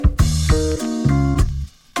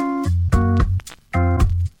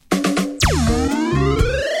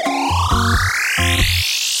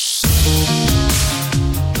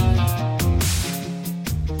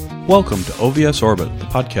Welcome to OVS Orbit, the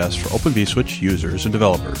podcast for Open vSwitch users and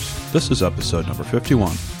developers. This is episode number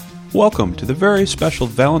 51. Welcome to the very special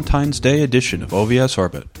Valentine's Day edition of OVS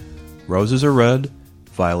Orbit. Roses are red,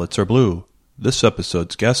 violets are blue. This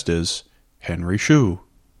episode's guest is Henry Xu.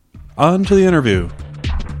 On to the interview.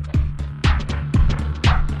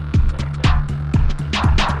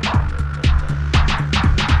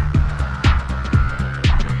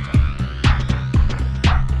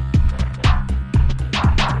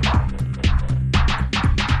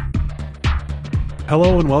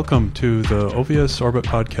 Hello and welcome to the OVS Orbit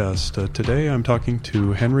podcast. Today I'm talking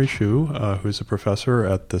to Henry Xu, who's a professor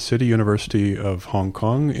at the City University of Hong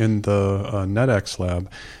Kong in the NetX lab,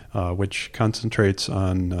 which concentrates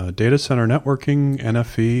on data center networking,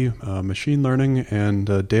 NFV, machine learning, and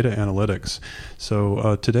data analytics.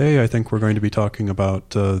 So today I think we're going to be talking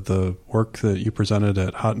about the work that you presented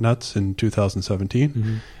at HotNets in 2017.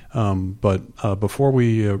 Mm-hmm. But before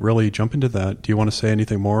we really jump into that, do you want to say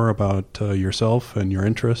anything more about yourself and your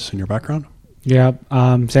interests and your background? Yeah,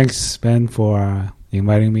 thanks, Ben, for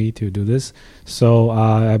inviting me to do this. So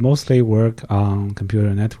I mostly work on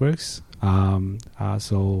computer networks,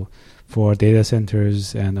 so for data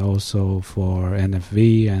centers and also for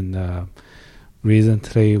NFV. And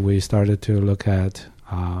recently we started to look at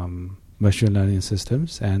machine learning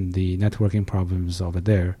systems and the networking problems over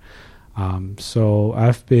there. So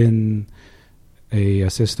I've been a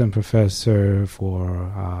assistant professor for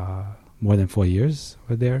more than 4 years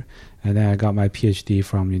over there, and then I got my PhD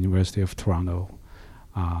from University of Toronto.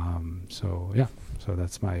 So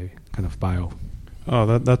that's my kind of bio.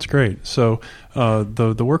 Oh, that's great. So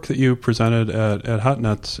the work that you presented at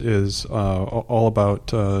HotNets is all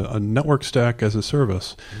about a network stack as a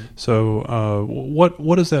service. So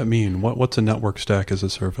what does that mean? What's a network stack as a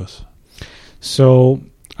service? So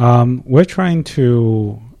we're trying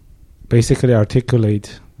to basically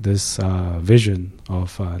articulate this vision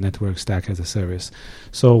of network stack as a service.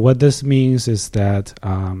 So what this means is that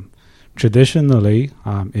traditionally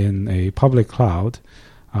in a public cloud,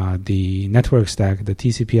 the network stack, the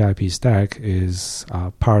TCP/IP stack, is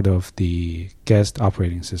part of the guest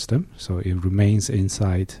operating system. So it remains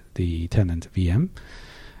inside the tenant VM.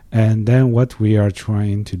 And then what we are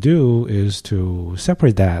trying to do is to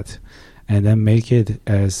separate that and then make it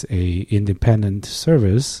as a independent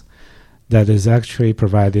service that is actually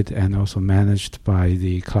provided and also managed by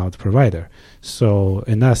the cloud provider. So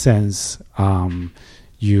in that sense,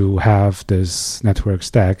 you have this network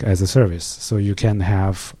stack as a service. So you can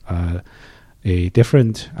have a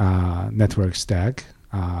different network stack,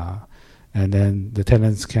 and then the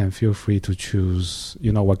tenants can feel free to choose,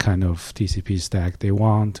 what kind of TCP stack they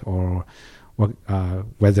want, or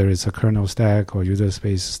whether it's a kernel stack or user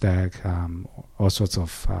space stack, all sorts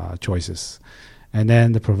of choices. And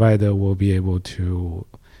then the provider will be able to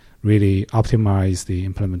really optimize the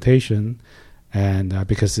implementation, and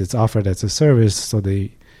because it's offered as a service, so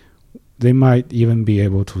they might even be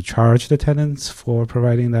able to charge the tenants for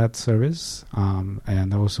providing that service,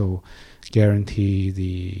 and also guarantee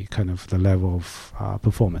the kind of the level of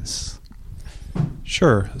performance.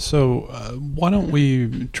 Sure. So why don't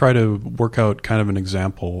we try to work out kind of an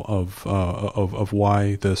example of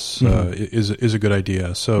why this is a good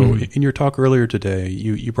idea. So in your talk earlier today,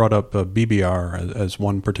 you brought up BBR as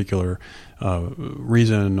one particular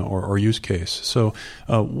reason or use case. So,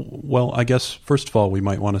 I guess first of all, we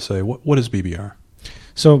might want to say, what is BBR?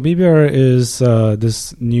 So BBR is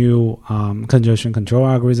this new congestion control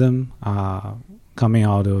algorithm coming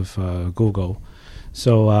out of Google.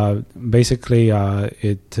 So basically,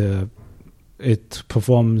 it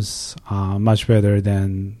performs much better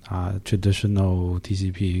than traditional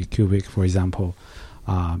TCP cubic, for example,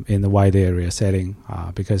 in the wide area setting,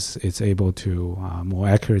 because it's able to more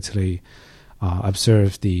accurately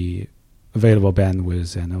observe the available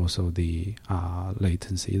bandwidth and also the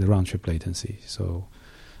latency, the round trip latency. So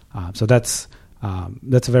that's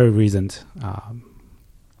a very recent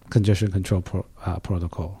congestion control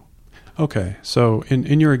protocol. Okay, so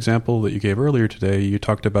in your example that you gave earlier today, you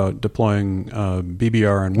talked about deploying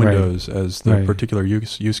BBR on Windows as the particular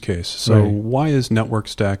use case. So why is network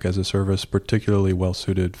stack as a service particularly well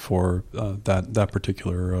suited for that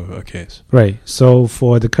particular case? Right. So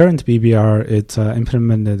for the current BBR, it's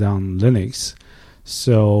implemented on Linux.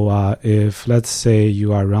 So if, let's say,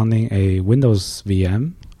 you are running a Windows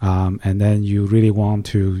VM, and then you really want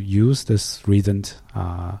to use this recent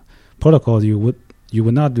protocol, you would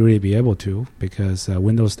not really be able to, because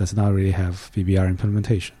Windows does not really have BBR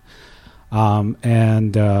implementation.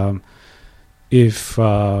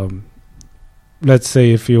 let's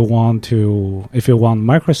say if you want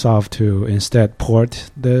Microsoft to instead port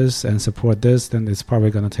this and support this, then it's probably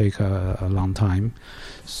going to take a long time.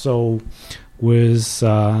 So with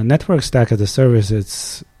Network Stack as a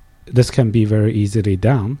Service, this can be very easily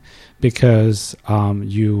done because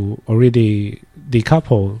you already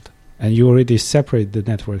decoupled and you already separate the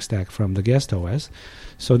network stack from the guest OS.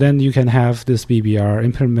 So then you can have this BBR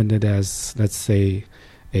implemented as, let's say,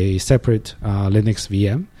 a separate Linux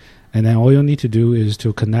VM. And then all you need to do is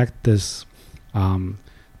to connect this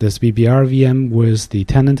BBR VM with the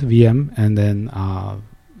tenant VM, and then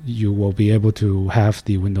you will be able to have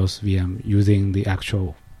the Windows VM using the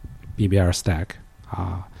actual BBR stack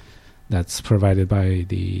that's provided by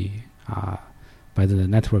the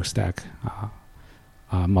network stack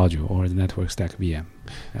module or the network stack VM.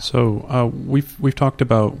 Yeah. So we've talked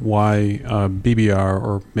about why BBR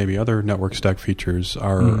or maybe other network stack features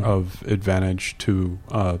are of advantage to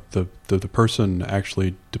the person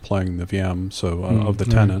actually deploying the VM, so of the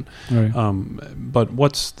tenant. Right. But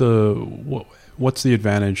what's the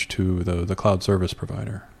advantage to the cloud service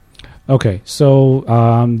provider? Okay, so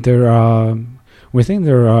we think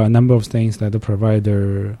there are a number of things that the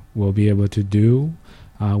provider will be able to do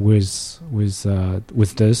with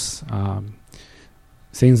this.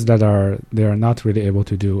 Things that they are not really able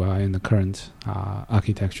to do in the current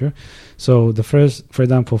architecture. So first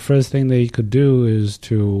thing they could do is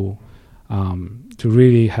to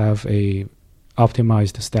really have a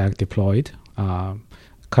optimized stack deployed,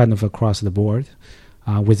 kind of across the board,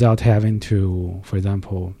 without having to, for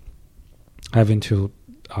example,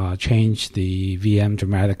 change the VM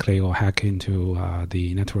dramatically or hack into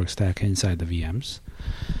the network stack inside the VMs.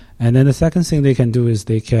 And then the second thing they can do is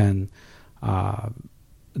they can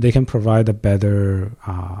provide a better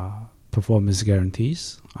performance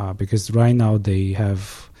guarantees because right now they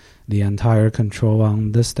have the entire control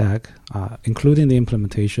on the stack, including the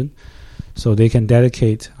implementation. So they can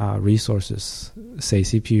dedicate resources, say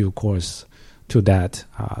CPU cores, to that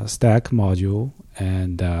stack module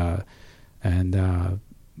and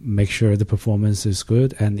make sure the performance is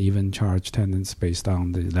good, and even charge tenants based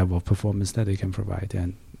on the level of performance that they can provide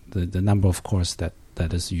and the number of cores that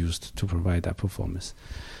is used to provide that performance.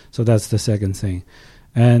 So that's the second thing.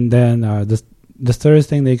 And then the third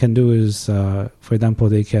thing they can do is, for example,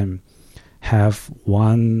 they can have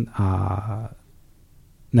one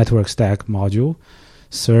network stack module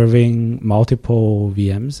serving multiple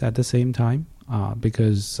VMs at the same time,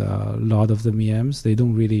 because a lot of the VMs they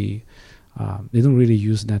don't really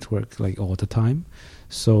use network like all the time.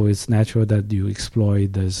 So it's natural that you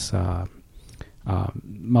exploit this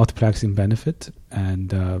multiplexing benefit,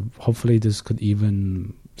 and hopefully this could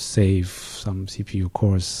even save some CPU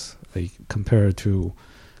cores, like compared to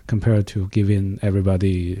giving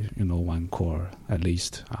everybody one core at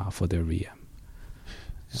least for their VM.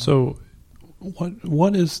 So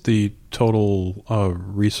what is the total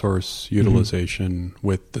resource utilization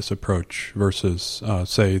with this approach versus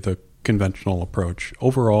say the conventional approach?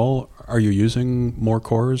 Overall, are you using more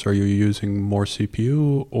cores? Are you using more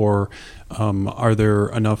CPU? Or are there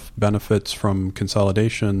enough benefits from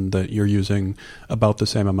consolidation that you're using about the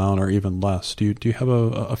same amount or even less? Do you have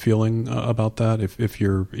a feeling about that? If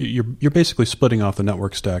you're basically splitting off the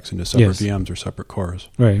network stacks into separate VMs or separate cores.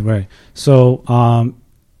 Right. So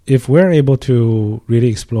if we're able to really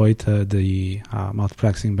exploit the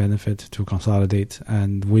multiplexing benefit to consolidate,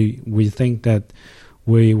 and we think that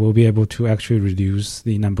we will be able to actually reduce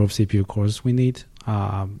the number of CPU cores we need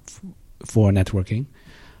for networking.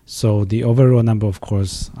 So the overall number of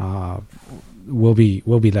cores will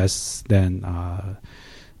be less than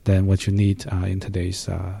what you need in today's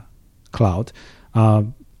cloud.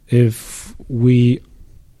 If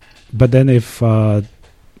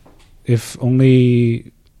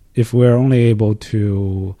we're only able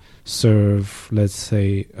to serve, let's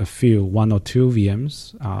say, one or two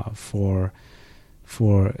VMs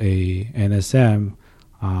for a NSM,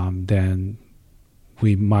 then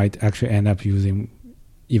we might actually end up using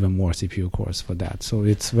even more CPU cores for that. So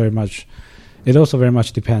it also very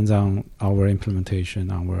much depends on our implementation,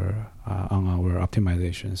 on our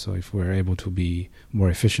optimization. So if we're able to be more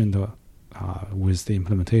efficient with the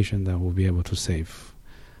implementation, then we'll be able to save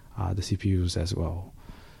the CPUs as well.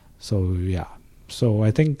 So so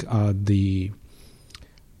I think the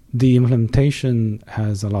implementation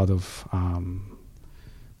has a lot of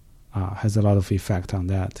effect on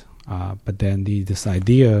that. But then this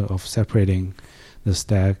idea of separating the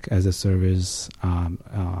stack as a service,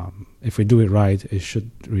 if we do it right, it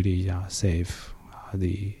should really save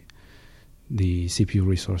the CPU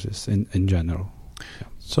resources in general. Yeah.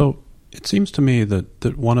 So it seems to me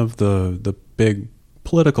that one of the big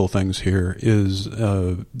political things here is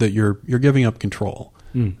that you're giving up control.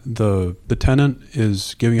 The tenant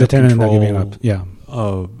is giving up control.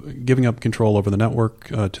 Giving up control over the network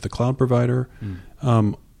to the cloud provider,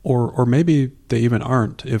 or maybe they even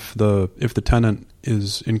aren't if the tenant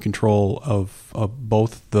is in control of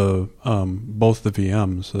both the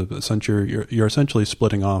VMs. Since you're essentially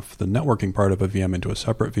splitting off the networking part of a VM into a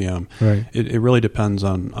separate VM. Right. It really depends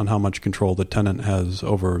on how much control the tenant has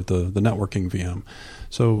over the networking VM.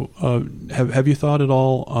 So have you thought at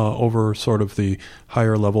all over sort of the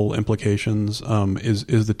higher level implications?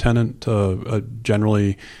 Is the tenant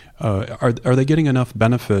generally are they getting enough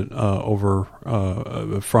benefit over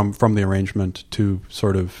from the arrangement to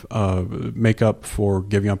sort of make up for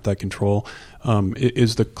giving up that control?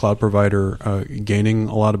 Is the cloud provider gaining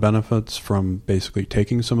a lot of benefits from basically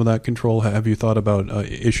taking some of that control? Have you thought about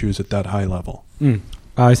issues at that high level?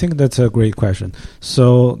 I think that's a great question.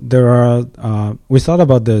 So there are, we thought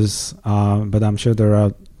about this, but I'm sure there are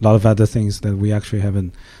a lot of other things that we actually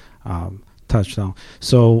haven't touched on.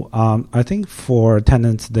 So I think for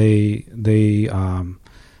tenants,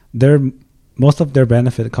 most of their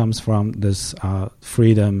benefit comes from this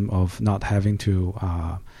freedom of not having to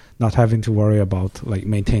worry about like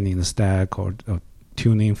maintaining the stack or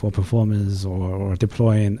tuning for performance or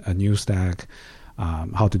deploying a new stack,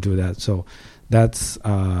 how to do that. So that's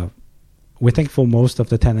we think for most of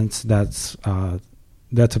the tenants that's a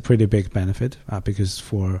pretty big benefit because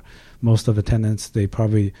for most of the tenants they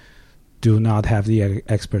probably do not have the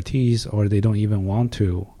expertise or they don't even want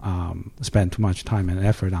to spend too much time and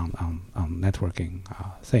effort on networking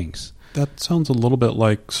things. That sounds a little bit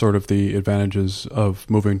like sort of the advantages of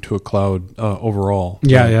moving to a cloud overall.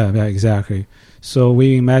 Yeah, exactly. So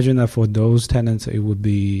we imagine that for those tenants it would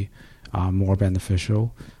be more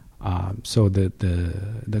beneficial. So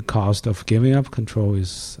the cost of giving up control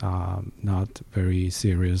is not very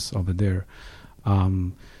serious over there.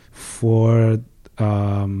 For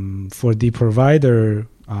the provider,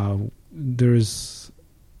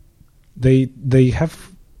 they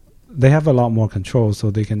have a lot more control,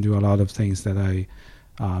 so they can do a lot of things that I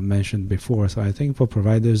mentioned before. So I think for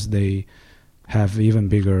providers, they have even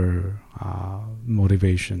bigger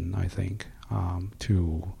motivation, I think,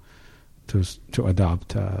 to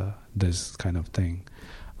adopt this kind of thing.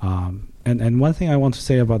 And one thing I want to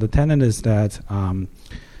say about the tenant is that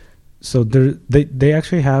so they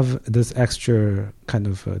actually have this extra kind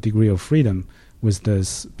of degree of freedom with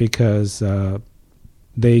this because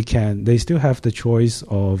they still have the choice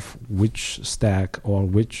of which stack or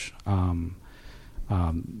which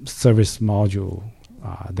service module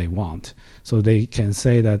they want. So they can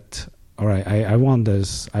say that, all right, I want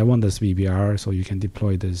this VBR, so you can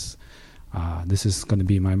deploy this. This is going to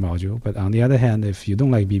be my module. But on the other hand, if you don't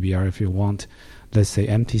like BBR, if you want, let's say,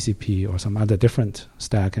 MTCP or some other different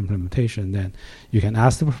stack implementation, then you can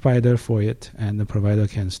ask the provider for it, and the provider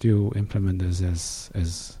can still implement this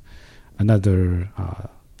as another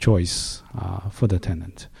choice for the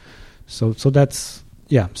tenant. So that's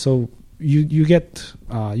So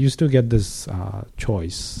you still get this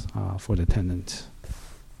choice for the tenant.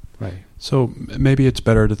 Right. So maybe it's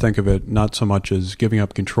better to think of it not so much as giving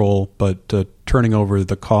up control, but turning over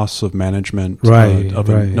the costs of management of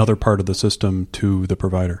another part of the system to the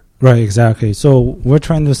provider. Right, exactly. So we're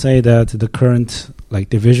trying to say that the current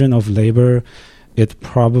division of labor, it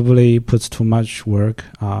probably puts too much work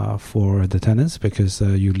for the tenants because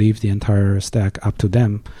you leave the entire stack up to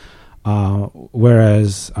them.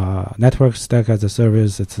 Whereas network stack as a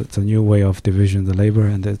service, it's a new way of division the labor,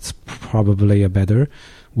 and it's probably a better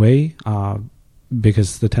way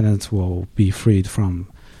because the tenants will be freed from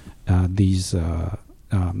these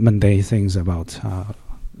mundane things about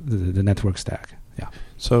the network stack. Yeah.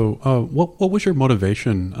 So what was your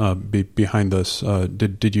motivation behind this?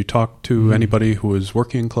 Did you talk to anybody who was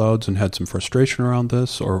working in clouds and had some frustration around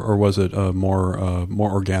this, or was it a more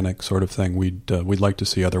organic sort of thing? We'd like to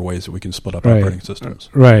see other ways that we can split up operating systems.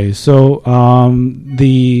 Right. So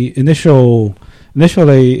the initially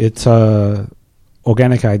it's a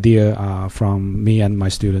organic idea from me and my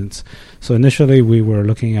students. So initially we were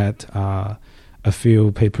looking at a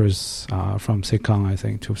few papers from SIGCOMM, I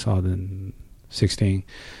think 2016.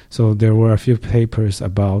 So there were a few papers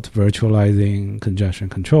about virtualizing congestion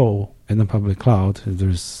control in the public cloud.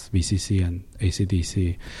 There's VCC and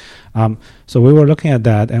ACDC. So we were looking at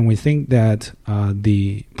that, and we think that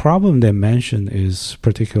the problem they mentioned is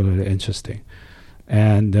particularly interesting.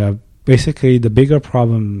 And basically the bigger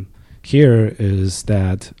problem here is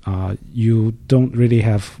that you don't really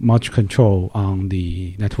have much control on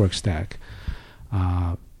the network stack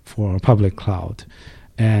for public cloud.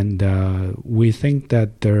 And we think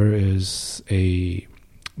that there is a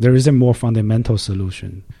there is a more fundamental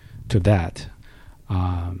solution to that.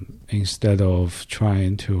 Instead of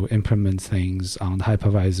trying to implement things on the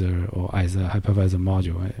hypervisor or as a hypervisor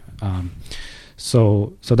module.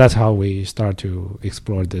 So that's how we start to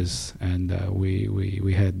explore this, and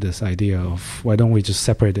we had this idea of why don't we just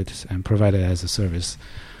separate it and provide it as a service.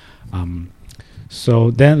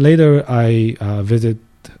 So then later I visit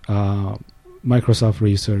Microsoft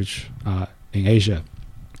Research in Asia,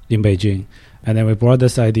 in Beijing, and then we brought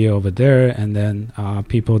this idea over there, and then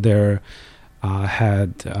people there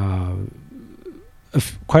had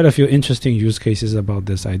quite a few interesting use cases about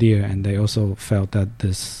this idea, and they also felt that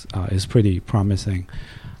this is pretty promising.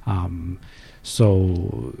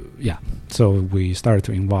 So we started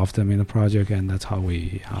to involve them in the project, and that's how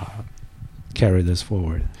we carry this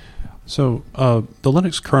forward. So the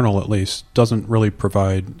Linux kernel, at least, doesn't really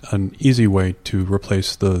provide an easy way to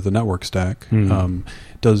replace the network stack. Mm-hmm.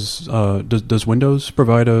 Does Windows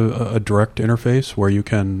provide a direct interface where you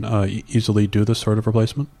can easily do this sort of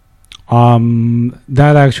replacement?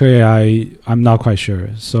 That actually I'm not quite sure.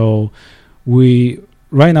 So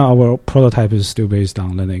right now our prototype is still based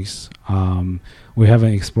on Linux. We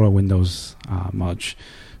haven't explored Windows much.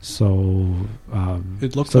 So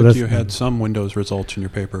it looks like you had some Windows results in your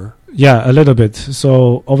paper. Yeah, a little bit.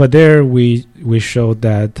 So over there we showed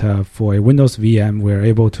that for a Windows VM we're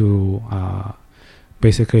able to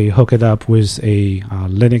basically hook it up with a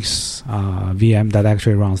Linux VM that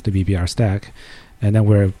actually runs the BBR stack, and then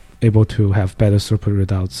we're able to have better throughput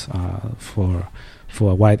results for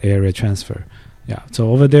a wide area transfer. Yeah. So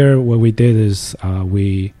over there, what we did is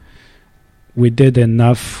we did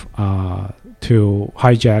enough to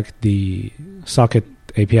hijack the socket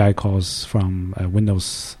API calls from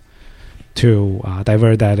Windows to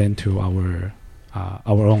divert that into our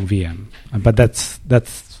own VM. But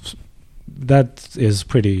that is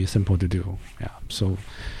pretty simple to do. Yeah. So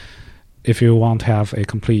if you want to have a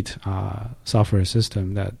complete software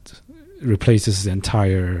system that replaces the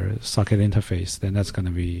entire socket interface, then that's going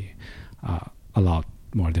to be a lot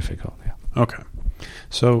more difficult. Yeah. Okay.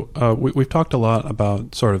 So we've talked a lot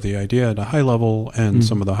about sort of the idea at a high level and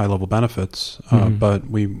some of the high-level benefits, but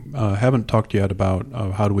we haven't talked yet about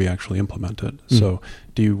how do we actually implement it. So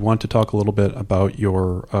do you want to talk a little bit about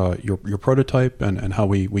your prototype and how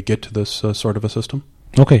we get to this sort of a system?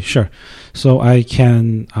 Okay, sure. So I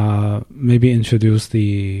can maybe introduce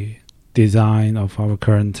the design of our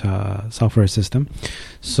current software system.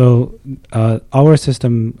 So our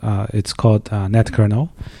system, it's called NetKernel,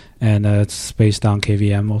 and it's based on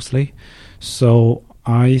KVM mostly. So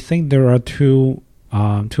I think there are two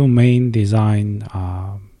main design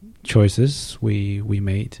choices we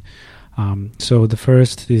made. So the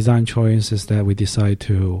first design choice is that we decide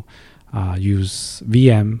to use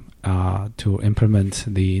VM to implement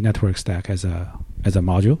the network stack as a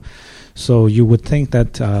module. So you would think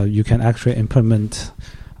that you can actually implement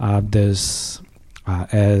this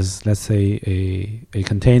as, let's say, a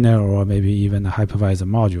container or maybe even a hypervisor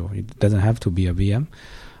module. It doesn't have to be a VM.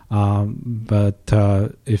 But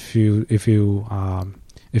if you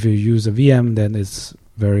use a VM, then it's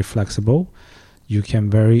very flexible. You can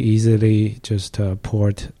very easily just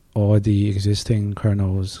port all the existing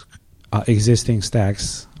kernels, existing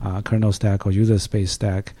stacks, kernel stack or user space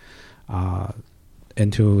stack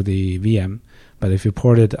into the VM. But if you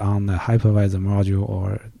port it on a hypervisor module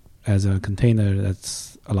or as a container,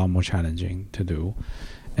 that's a lot more challenging to do.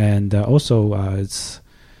 And also,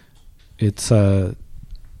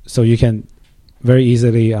 so you can very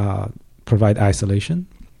easily provide isolation,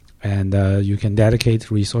 and you can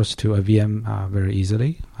dedicate resource to a VM very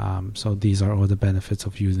easily. So these are all the benefits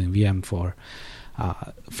of using VM for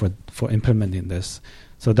implementing this.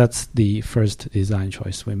 So that's the first design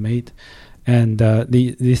choice we made. And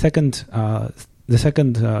the second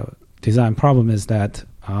design problem is that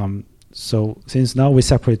so since now we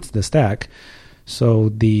separate the stack, so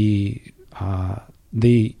the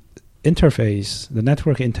interface, the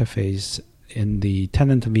network interface in the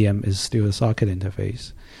tenant VM is still a socket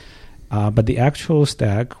interface, but the actual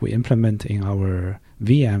stack we implement in our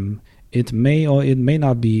VM, it may or it may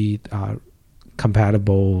not be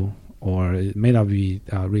compatible, or it may not be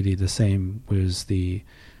really the same with the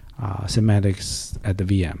semantics at the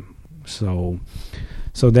VM.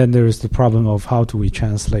 So then there is the problem of how do we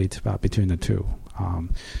translate between the two.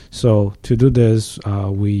 So to do this,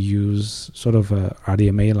 we use sort of a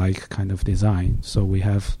RDMA-like kind of design. So we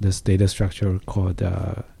have this data structure called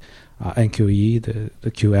NQE,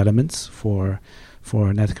 the Q elements for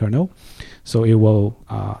NetKernel. So it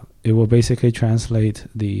will basically translate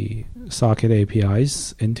the socket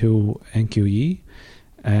APIs into NQE,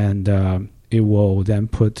 and it will then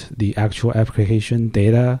put the actual application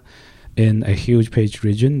data in a huge page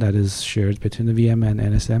region that is shared between the VM and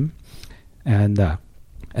NSM, and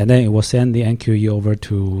then it will send the NQE over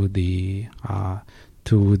to the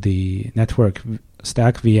network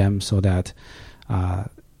stack VM so that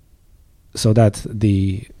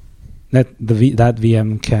that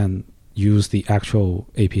VM can use the actual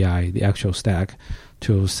API, the actual stack,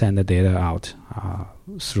 to send the data out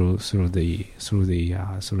through the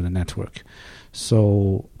network.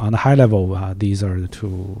 So on a high level, these are the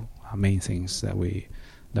two main things that we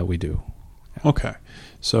do. Okay,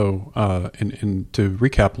 so to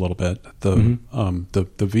recap a little bit, the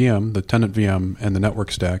VM, the tenant VM, and the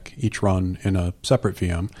network stack each run in a separate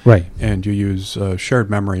VM, right? And you use shared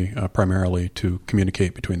memory primarily to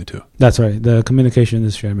communicate between the two. That's right. The communication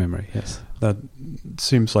is shared memory. Yes. That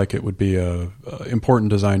seems like it would be a important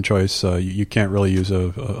design choice. You can't really use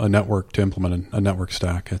a network to implement a network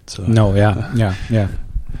stack. It's no, yeah.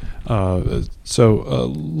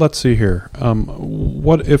 So let's see here.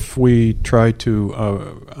 What if we try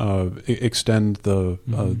to extend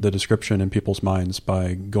the description in people's minds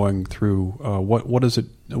by going through what is it?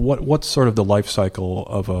 What's sort of the life cycle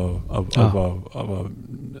of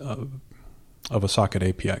a socket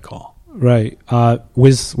API call? Right.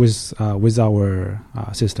 With our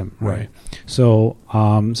system. Right. So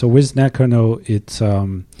with NetKernel, it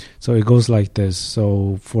goes like this.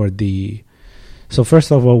 So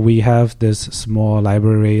first of all, we have this small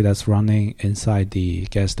library that's running inside the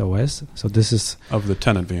guest OS. So this is of the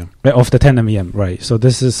tenant VM. Of the tenant VM, right? So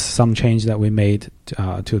this is some change that we made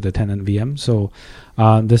to the tenant VM. So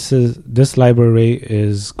this library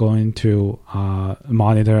is going to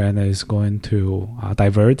monitor and is going to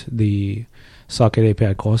divert the socket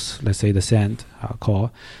API calls, let's say the send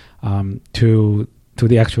call, to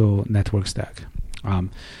the actual network stack.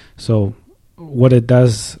 So what it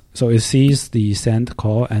does, so it sees the send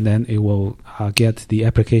call, and then it will get the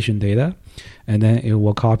application data, and then it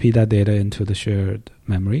will copy that data into the shared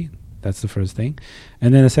memory. That's the first thing.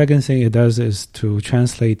 And then the second thing it does is to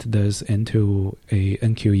translate this into a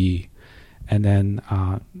NQE. And then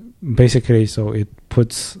basically, so it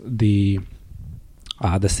puts the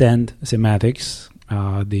send semantics,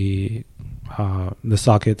 the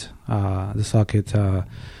socket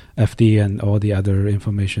FD and all the other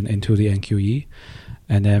information into the NQE,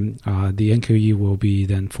 and then the NQE will be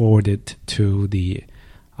then forwarded to the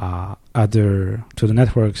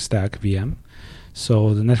network stack VM.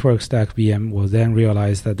 So the network stack VM will then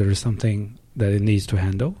realize that there is something that it needs to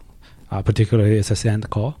handle, particularly it's a send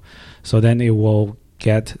call. So then it will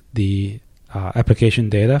get the application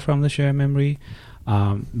data from the shared memory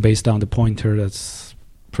based on the pointer that's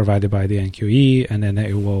provided by the NQE, and then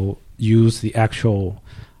it will use the actual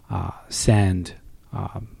send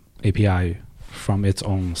API from its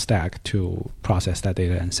own stack to process that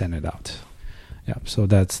data and send it out. Yeah, so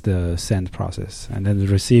that's the send process, and then the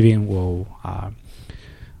receiving will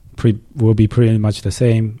be pretty much the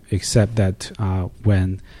same, except that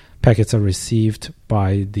when packets are received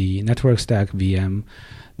by the network stack VM,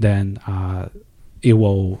 then it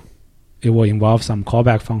will involve some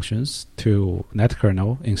callback functions to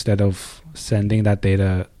NetKernel instead of sending that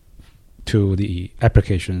data to the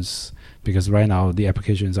applications, because right now the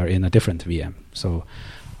applications are in a different VM. So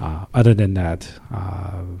other than that,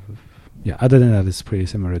 it's pretty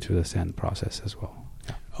similar to the send process as well.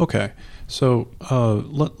 Yeah. Okay, so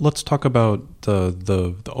let's talk about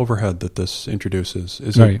the overhead that this introduces.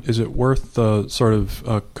 Is it worth sort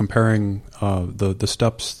of comparing the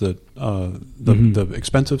steps that the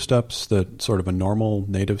expensive steps that sort of a normal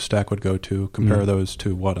native stack would go to, compare those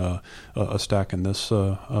to what a stack in this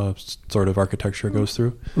sort of architecture goes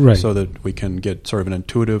through, right? So that we can get sort of an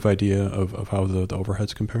intuitive idea of how the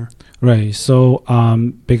overheads compare. Right. So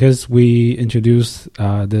because we introduced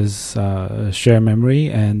this shared memory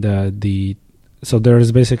and so there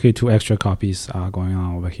is basically two extra copies going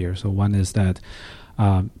on over here. So one is that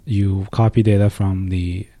you copy data from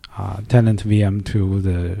the tenant VM to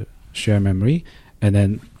the shared memory, and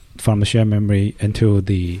then from the shared memory into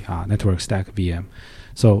the network stack VM.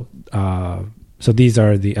 So these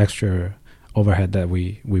are the extra overhead that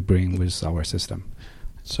we bring with our system.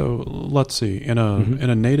 So let's see. In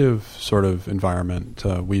a native sort of environment,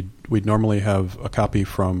 we'd normally have a copy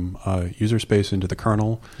from user space into the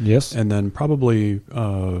kernel. Yes. And then probably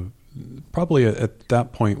at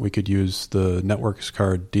that point we could use the networks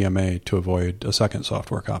card DMA to avoid a second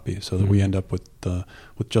software copy, so that we end up with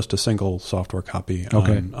just a single software copy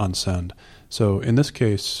on send. So in this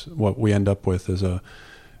case, what we end up with is a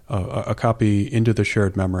copy into the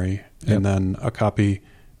shared memory, and then a copy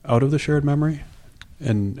out of the shared memory.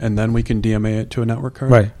 And then we can DMA it to a network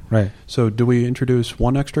card? Right. So do we introduce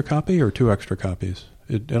one extra copy or two extra copies?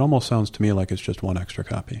 It almost sounds to me like it's just one extra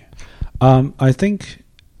copy. I think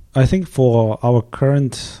for our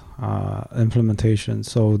current implementation,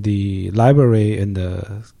 so the library in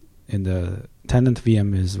the tenant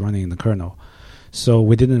VM is running in the kernel. So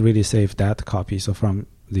we didn't really save that copy. So from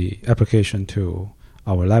the application to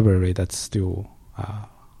our library, that's still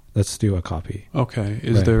a copy. Okay.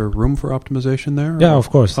 Is there room for optimization there? Yeah, of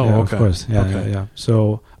course. Oh, yeah, okay. Of course. Yeah, Okay. yeah.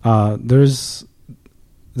 So there's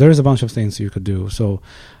a bunch of things you could do. So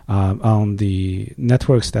on the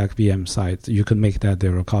network stack VM side, you could make that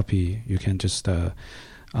zero copy. You can just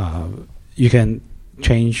you can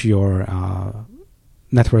change your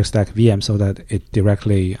network stack VM so that it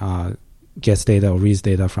directly gets data or reads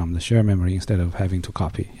data from the shared memory instead of having to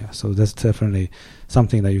copy. Yeah, so that's definitely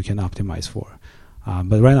something that you can optimize for.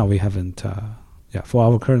 But right now we haven't. For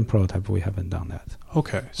our current prototype, we haven't done that.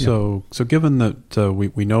 Okay, so given that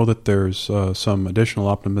we know that there's some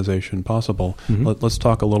additional optimization possible, let's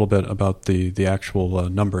talk a little bit about the actual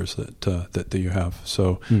numbers that you have.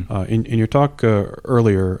 So in your talk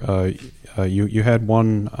earlier, you had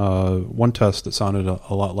one test that sounded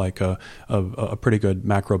a lot like a pretty good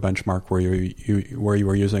macro benchmark where you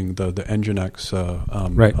were using the Nginx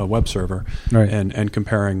web server and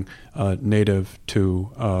comparing native to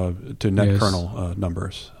net kernel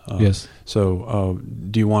numbers. Yes. So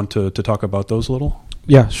do you want to talk about those a little?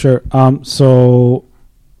 Yeah, sure. So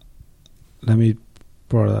let me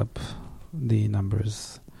pull up the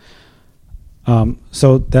numbers.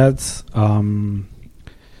 So that's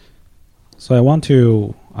so I want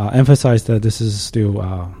to emphasize that this is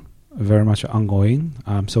still very much ongoing.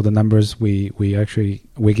 So the numbers we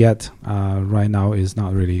get right now is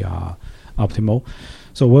not really optimal.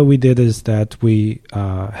 So what we did is that we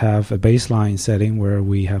have a baseline setting where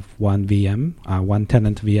we have one VM, one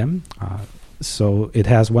tenant VM. So it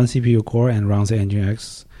has one CPU core and runs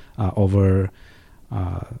Nginx over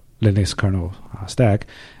Linux kernel stack.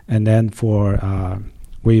 And then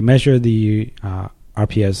we measure the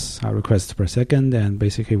RPS requests per second, and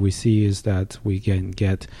basically we see is that we can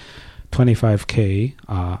get 25K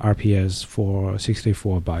RPS for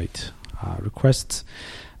 64-byte requests.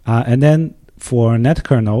 And then for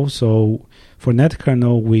netkernel, so for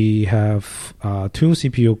netkernel we have two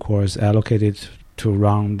CPU cores allocated to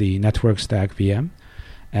run the network stack VM,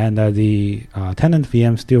 and the tenant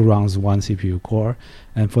VM still runs one CPU core.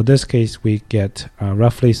 And for this case, we get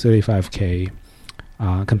roughly 35K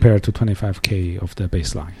compared to 25K of the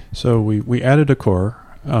baseline. So we added a core,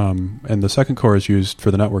 and the second core is used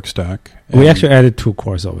for the network stack. We actually added two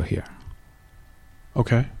cores over here.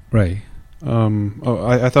 Okay. Right.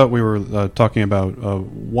 I thought we were talking about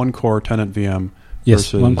one core tenant VM.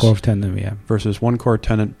 Yes, versus, one core tenant VM. Versus one core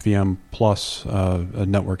tenant VM plus a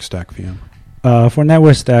network stack VM. For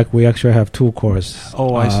network stack, we actually have two cores.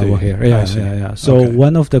 Oh, I see. Over here. Yeah. So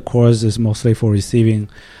one of the cores is mostly for receiving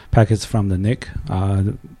packets from the NIC,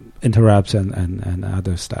 interrupts and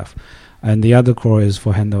other stuff. And the other core is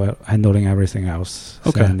for handling everything else.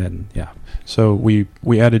 Okay. And then, So we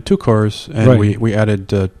added two cores, and we added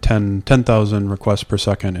 10,000 requests per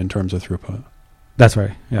second in terms of throughput. That's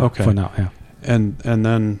right. Yeah. Okay. For now, yeah. And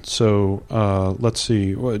then let's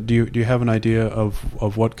see. Do you have an idea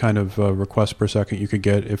of what kind of requests per second you could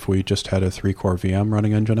get if we just had a 3-core VM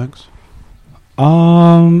running Nginx?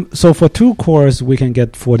 So for 2 cores we can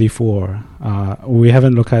get 44. We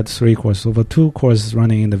haven't looked at 3 cores. So for 2 cores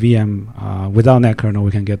running in the VM without netkernel,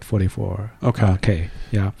 we can get 44. Okay. K.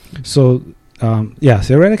 Yeah. So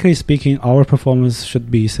theoretically speaking, our performance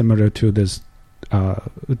should be similar to this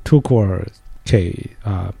 2-core K.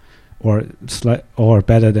 Or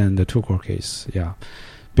better than the 2-core case,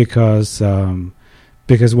 because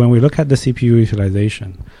when we look at the CPU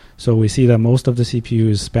utilization, so we see that most of the CPU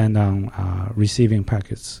is spent on receiving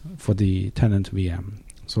packets for the tenant VM.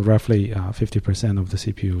 So roughly 50% of the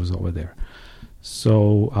CPU is over there.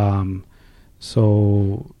 So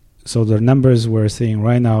the numbers we're seeing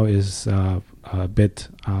right now is a bit.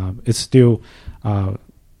 It's still.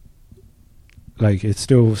 It's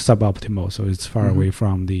still suboptimal, so it's far away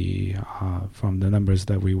from the numbers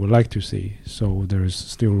that we would like to see. So there's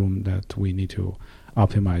still room that we need to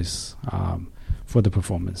optimize for the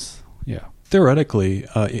performance. Yeah. Theoretically,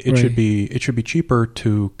 it should be cheaper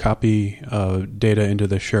to copy data into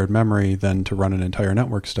the shared memory than to run an entire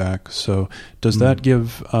network stack. So does that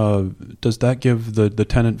give the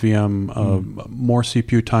tenant VM more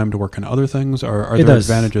CPU time to work on other things? Or are there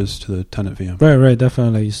advantages to the tenant VM? Right,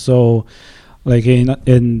 definitely. So. Like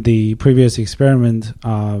in the previous experiment,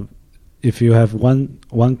 if you have one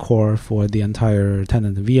core for the entire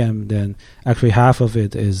tenant VM, then actually half of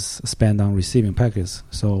it is spent on receiving packets.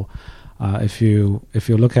 So if you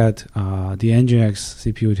look at the Nginx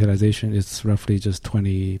CPU utilization, it's roughly just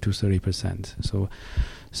 20 to 30%. So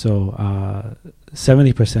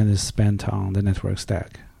 70% is spent on the network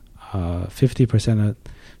stack.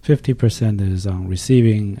 50% is on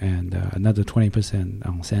receiving, and another 20%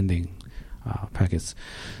 on sending packets.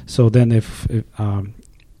 So then if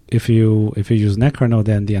you use NetKernel,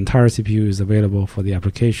 then the entire CPU is available for the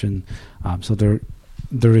application. So there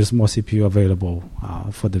is more CPU available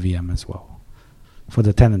for the VM as well, for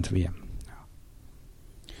the tenant VM.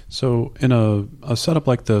 So in a setup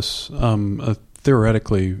like this,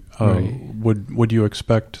 theoretically, Right. would you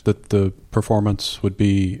expect that the performance would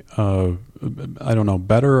be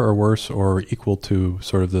better or worse or equal to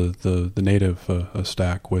sort of the native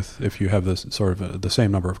stack if you have this sort of the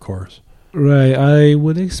same number of cores? Right, I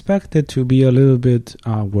would expect it to be a little bit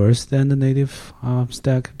worse than the native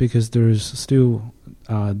stack, because there's still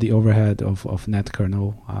the overhead of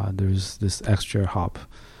NetKernel. There's this extra hop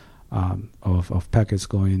of packets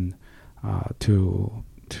going to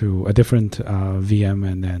a different VM,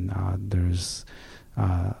 and then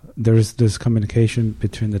there's this communication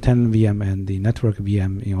between the tenant VM and the network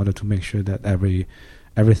VM in order to make sure that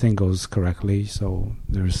everything goes correctly. So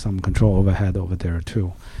there's some control overhead over there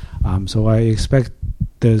too. So I expect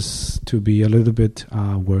this to be a little bit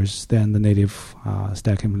worse than the native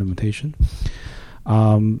stack implementation.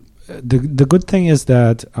 The good thing is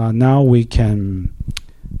that now we can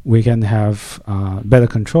have better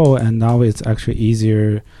control, and now it's actually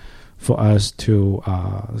easier for us to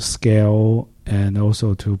scale and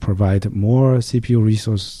also to provide more CPU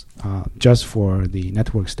resource just for the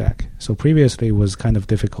network stack. So previously it was kind of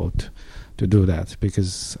difficult to do that,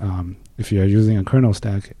 because if you are using a kernel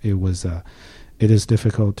stack, it is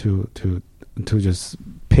difficult to just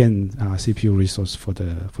pin CPU resource for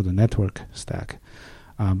the network stack.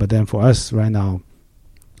 But then for us right now,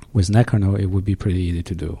 with NetKernel, it would be pretty easy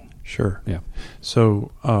to do. Sure. Yeah.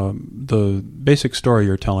 So the basic story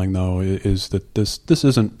you're telling, though, is that this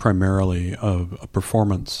isn't primarily a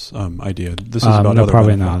performance idea. This is about no, other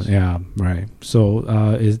probably benefits. not. Yeah, right. So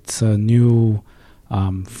it's a new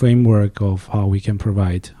framework of how we can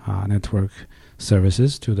provide network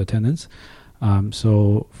services to the tenants.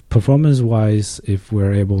 So performance-wise, if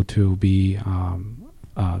we're able to be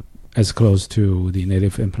as close to the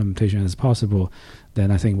native implementation as possible, then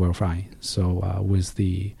I think we're fine. So with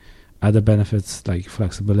the other benefits like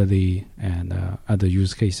flexibility and other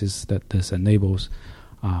use cases that this enables,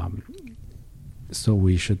 so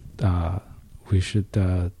we should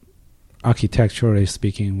architecturally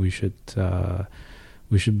speaking, we should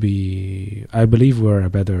be. I believe we're a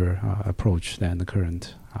better approach than the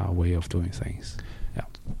current way of doing things. Yeah.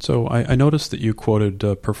 So I noticed that you quoted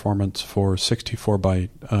performance for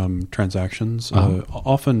 64-byte transactions.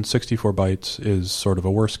 Often 64 bytes is sort of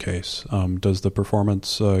a worst case. Does the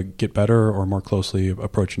performance get better or more closely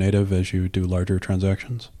approach native as you do larger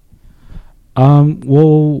transactions?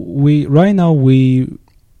 Well, right now we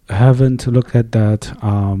haven't looked at that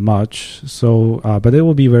much. So, but it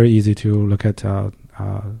will be very easy to look at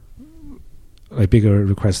like bigger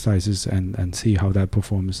request sizes and see how that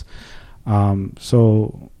performs.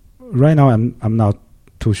 So right now I'm not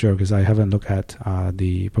too sure, because I haven't looked at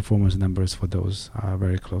the performance numbers for those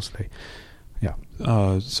very closely. Yeah.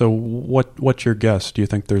 So what's your guess? Do you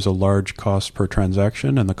think there's a large cost per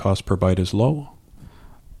transaction and the cost per byte is low?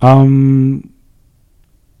 I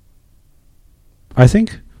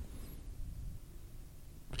think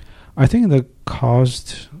the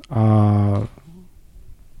cost.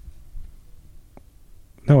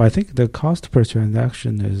 No, I think the cost per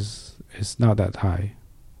transaction is not that high,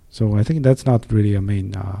 so I think that's not really a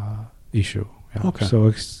main issue. Yeah. Okay.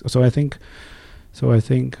 So I think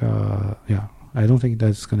yeah, I don't think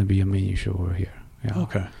that's going to be a main issue over here. Yeah.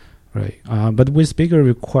 Okay. Right. But with bigger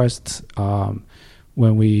requests,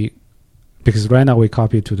 because right now we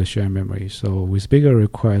copy to the shared memory. So with bigger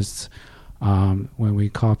requests, when we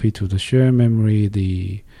copy to the shared memory,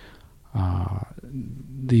 the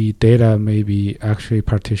data may be actually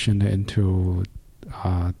partitioned into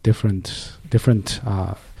different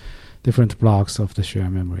blocks of the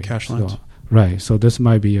shared memory. Cache lines. Right. So this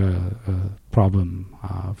might be a problem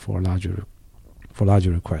for larger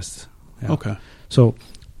requests. Yeah. Okay. So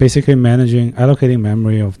basically, allocating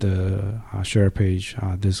memory of the share page,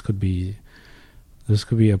 this could be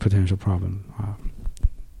a potential problem.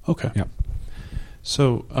 Okay. Yeah.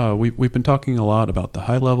 So we've been talking a lot about the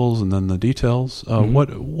high levels and then the details. What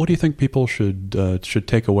do you think people should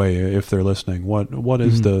take away if they're listening? What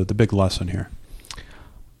is the big lesson here?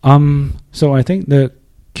 So I think the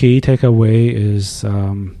key takeaway is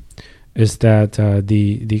that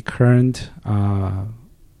the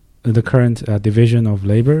current division of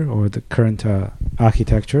labor, or the current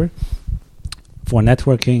architecture for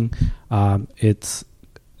networking,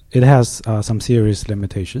 it has some serious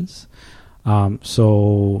limitations.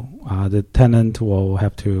 So the tenant will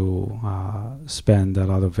have to spend a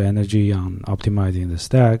lot of energy on optimizing the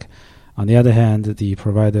stack. On the other hand, the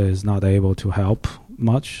provider is not able to help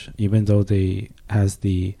much, even though they has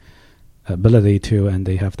the ability to and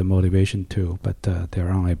they have the motivation to, but they're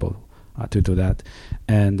unable to do that.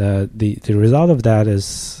 And the result of that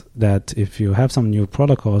is that if you have some new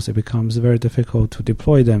protocols, it becomes very difficult to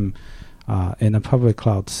deploy them in a public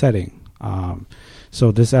cloud setting.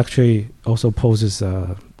 So this actually also poses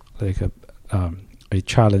a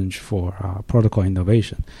challenge for protocol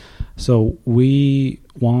innovation. So we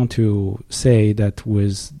want to say that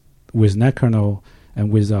with NetKernel and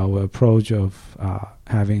with our approach of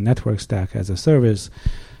having network stack as a service,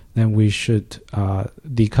 then we should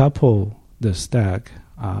decouple the stack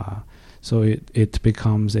so it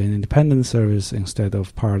becomes an independent service instead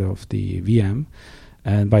of part of the VM.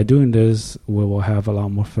 And by doing this, we will have a lot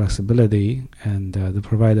more flexibility, and the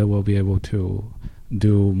provider will be able to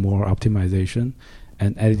do more optimization.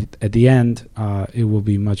 And at the end, it will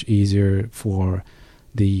be much easier for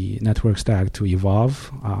the network stack to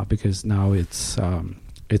evolve because now it's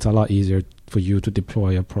a lot easier for you to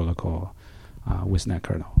deploy a protocol with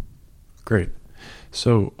NetKernel. Great.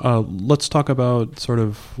 So let's talk about sort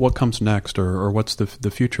of what comes next, or what's the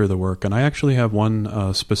future of the work. And I actually have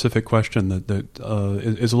one specific question that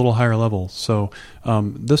is a little higher level. So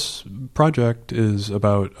this project is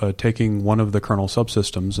about taking one of the kernel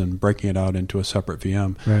subsystems and breaking it out into a separate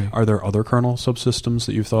VM. Right. Are there other kernel subsystems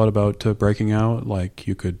that you've thought about breaking out? Like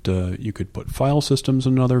you could put file systems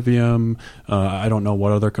in another VM. I don't know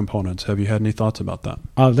what other components. Have you had any thoughts about that?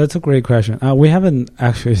 That's a great question. We haven't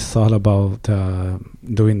actually thought about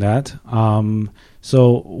doing that.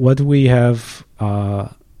 So what we have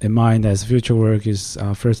in mind as future work is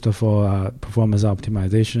first of all performance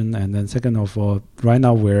optimization, and then second of all, right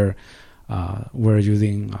now we're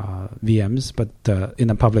using VMs, but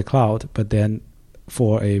in a public cloud. But then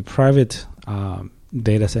for a private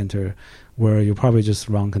data center, where you probably just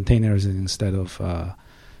run containers instead of a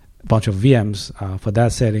bunch of VMs, for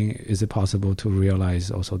that setting, is it possible to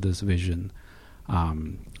realize also this vision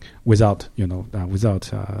without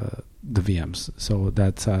the VMs? So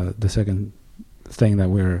that's the second thing that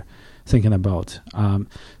we're thinking about.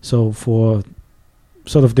 So for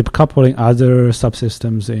sort of decoupling other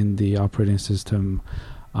subsystems in the operating system,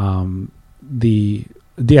 the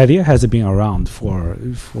idea has been around for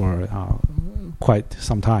quite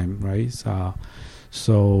some time, right?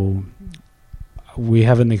 So we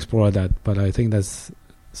haven't explored that, but I think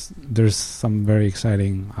there's some very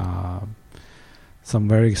exciting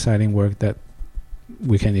work that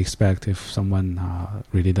we can expect if someone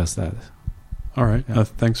really does that. All right. Yeah.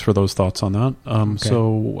 Thanks for those thoughts on that. Okay.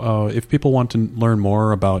 So if people want to learn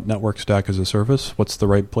more about Network Stack as a Service, what's the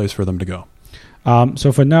right place for them to go?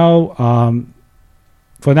 So for now,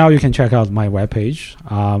 you can check out my webpage.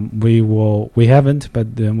 We haven't,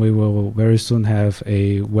 but then we will very soon have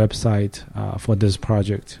a website for this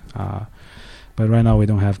project. But right now we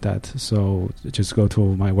don't have that. So just go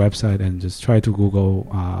to my website and just try to Google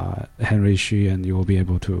Henry Xu, and you will be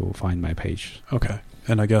able to find my page. Okay.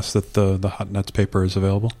 And I guess that the Hotnets paper is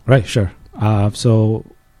available? Right, sure. So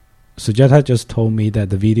Sujata just told me that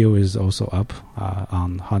the video is also up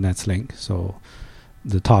on Hotnets link. So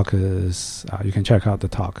the talk is, you can check out the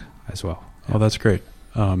talk as well. Yeah. Oh, that's great.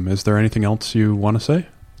 Is there anything else you want to say?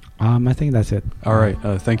 I think that's it. All right.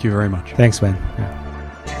 Thank you very much. Thanks, Ben. Yeah.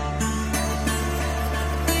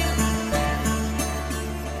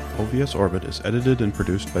 OVS Orbit is edited and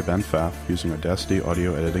produced by Ben Pfaff using Audacity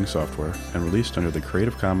audio editing software and released under the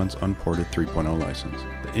Creative Commons Unported 3.0 license.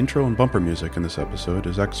 The intro and bumper music in this episode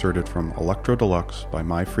is excerpted from Electro Deluxe by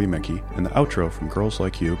My Free Mickey and the outro from Girls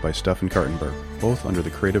Like You by Stefan Kartenberg, both under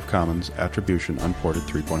the Creative Commons Attribution Unported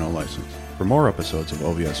 3.0 license. For more episodes of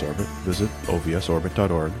OVS Orbit, visit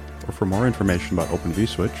ovsorbit.org, or for more information about Open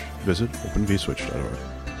vSwitch, visit openvswitch.org.